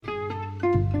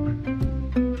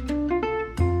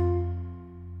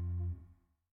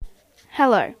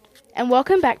Hello, and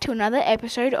welcome back to another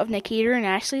episode of Nikita and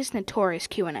Ashley's Notorious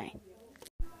Q&A.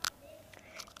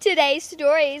 Today's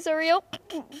story is a real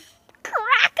cracker.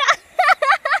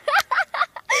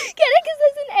 Get it? Because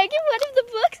there's an egg in one of the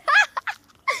books.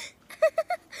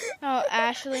 Oh,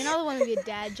 Ashley, another one of your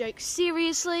dad jokes.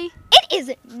 Seriously? It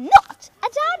is not a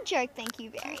dad joke, thank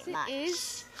you very much. It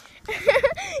is.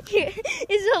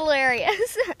 It's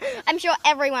hilarious. I'm sure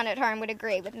everyone at home would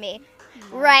agree with me.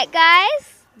 No. Right,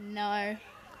 guys? No.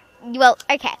 Well,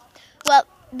 okay. Well,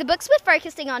 the books we're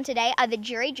focusing on today are the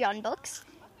Jury John books.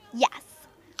 Yes.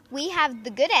 We have The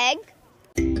Good Egg.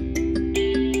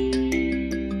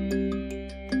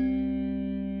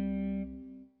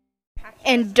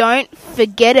 And don't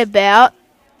forget about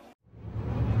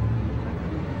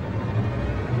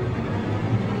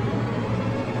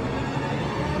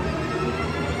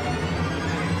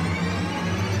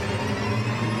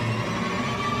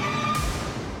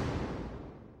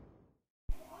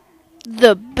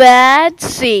The Bad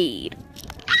Seed.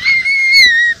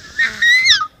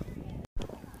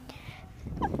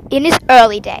 In his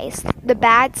early days, the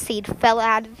bad seed fell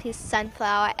out of his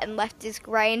sunflower and left his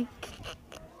grain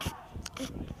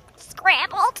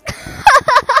scrambled.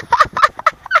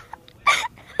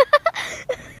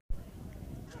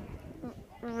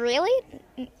 Really?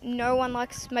 No one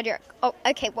likes my joke. Oh,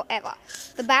 okay, whatever.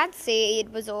 The bad seed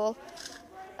was all,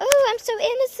 oh, I'm so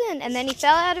innocent. And then he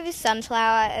fell out of his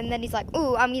sunflower, and then he's like,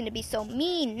 oh, I'm going to be so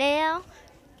mean now.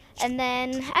 And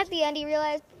then at the end he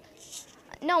realized,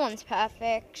 no one's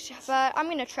perfect, but I'm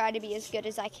going to try to be as good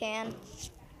as I can.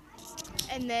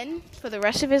 And then, for the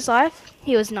rest of his life,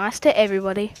 he was nice to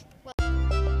everybody.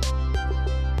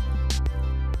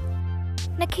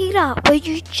 Nikita, were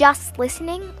you just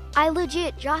listening? I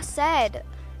legit just said,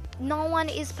 no one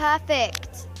is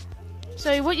perfect.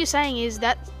 So what you're saying is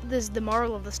that there's the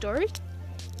moral of the story?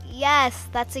 Yes,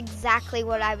 that's exactly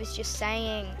what I was just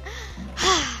saying.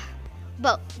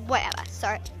 Well, whatever,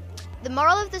 sorry. The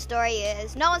moral of the story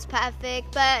is, no one's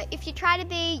perfect, but if you try to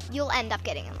be, you'll end up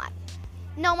getting in life.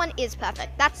 No one is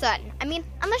perfect, that's certain. I mean,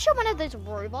 unless you're one of those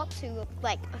robots who look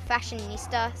like a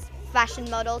fashionista, fashion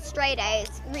model, straight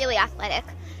A's, really athletic.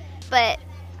 But,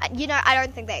 I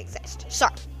don't think they exist. So,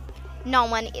 no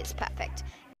one is perfect.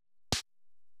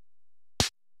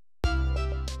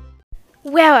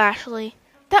 Wow, Ashley,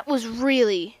 that was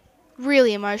really,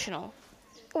 really emotional.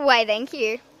 Why, thank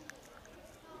you.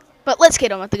 But let's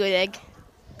get on with The Good Egg.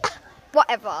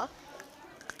 Whatever.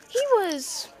 He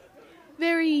was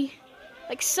very,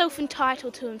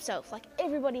 self-entitled to himself. Like,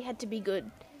 everybody had to be good.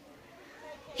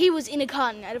 He was in a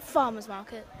carton at a farmer's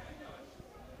market.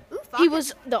 Ooh, he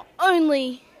was the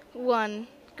only one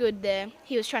good there.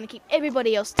 He was trying to keep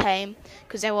everybody else tame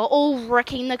because they were all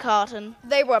wrecking the carton.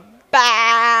 They were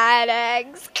bad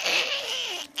eggs.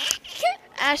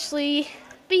 Ashley,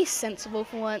 be sensible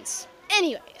for once.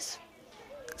 Anyways,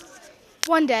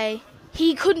 one day,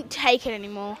 he couldn't take it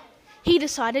anymore. He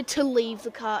decided to leave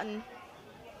the carton.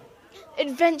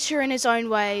 Adventure in his own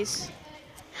ways.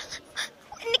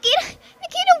 Nikita,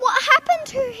 what happened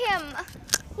to him?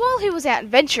 While he was out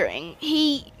adventuring,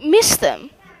 he missed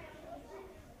them.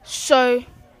 So,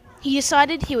 he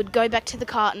decided he would go back to the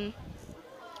carton.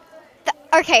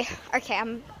 Okay,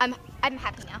 I'm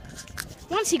happy now.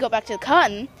 Once he got back to the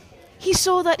carton, he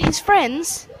saw that his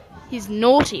friends, his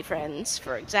naughty friends,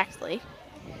 for exactly,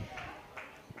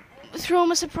 threw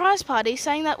him a surprise party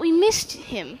saying that we missed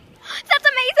him. That's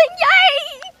amazing!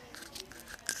 Yay!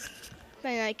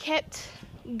 Then they kept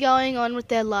going on with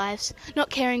their lives, not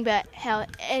caring about how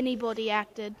anybody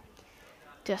acted,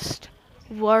 just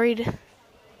worried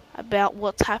about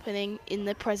what's happening in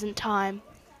the present time.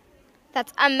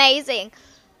 That's amazing.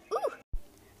 Ooh.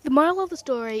 The moral of the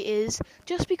story is,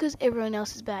 just because everyone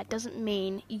else is bad doesn't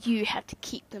mean you have to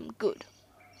keep them good.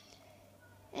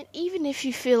 And even if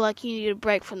you feel like you need a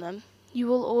break from them, you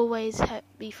will always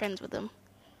be friends with them.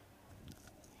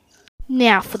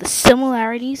 Now for the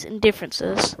similarities and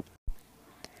differences.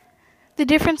 The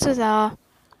differences are,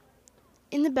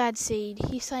 in The Bad Seed,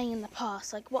 he's saying in the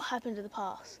past, what happened to the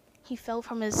past? He fell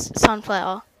from his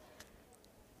sunflower.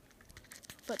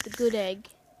 But The Good Egg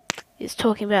is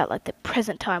talking about, the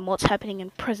present time, what's happening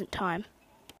in present time.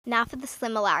 Now for the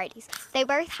similarities. They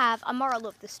both have a moral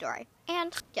of the story.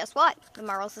 And guess what? The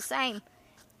moral's the same.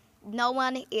 No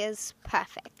one is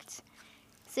perfect.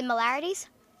 Similarities?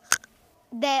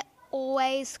 There's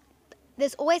always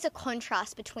a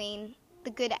contrast between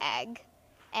the good egg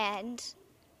and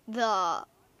the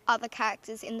other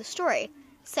characters in the story.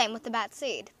 Same with the bad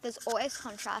seed. There's always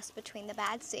contrast between the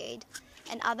bad seed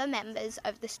and other members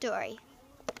of the story.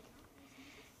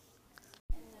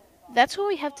 That's all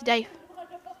we have today.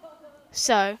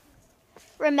 So,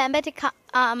 remember to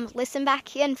listen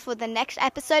back in for the next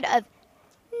episode of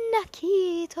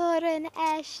Nakitor and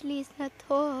Ashley's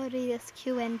Notorious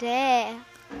Q&A.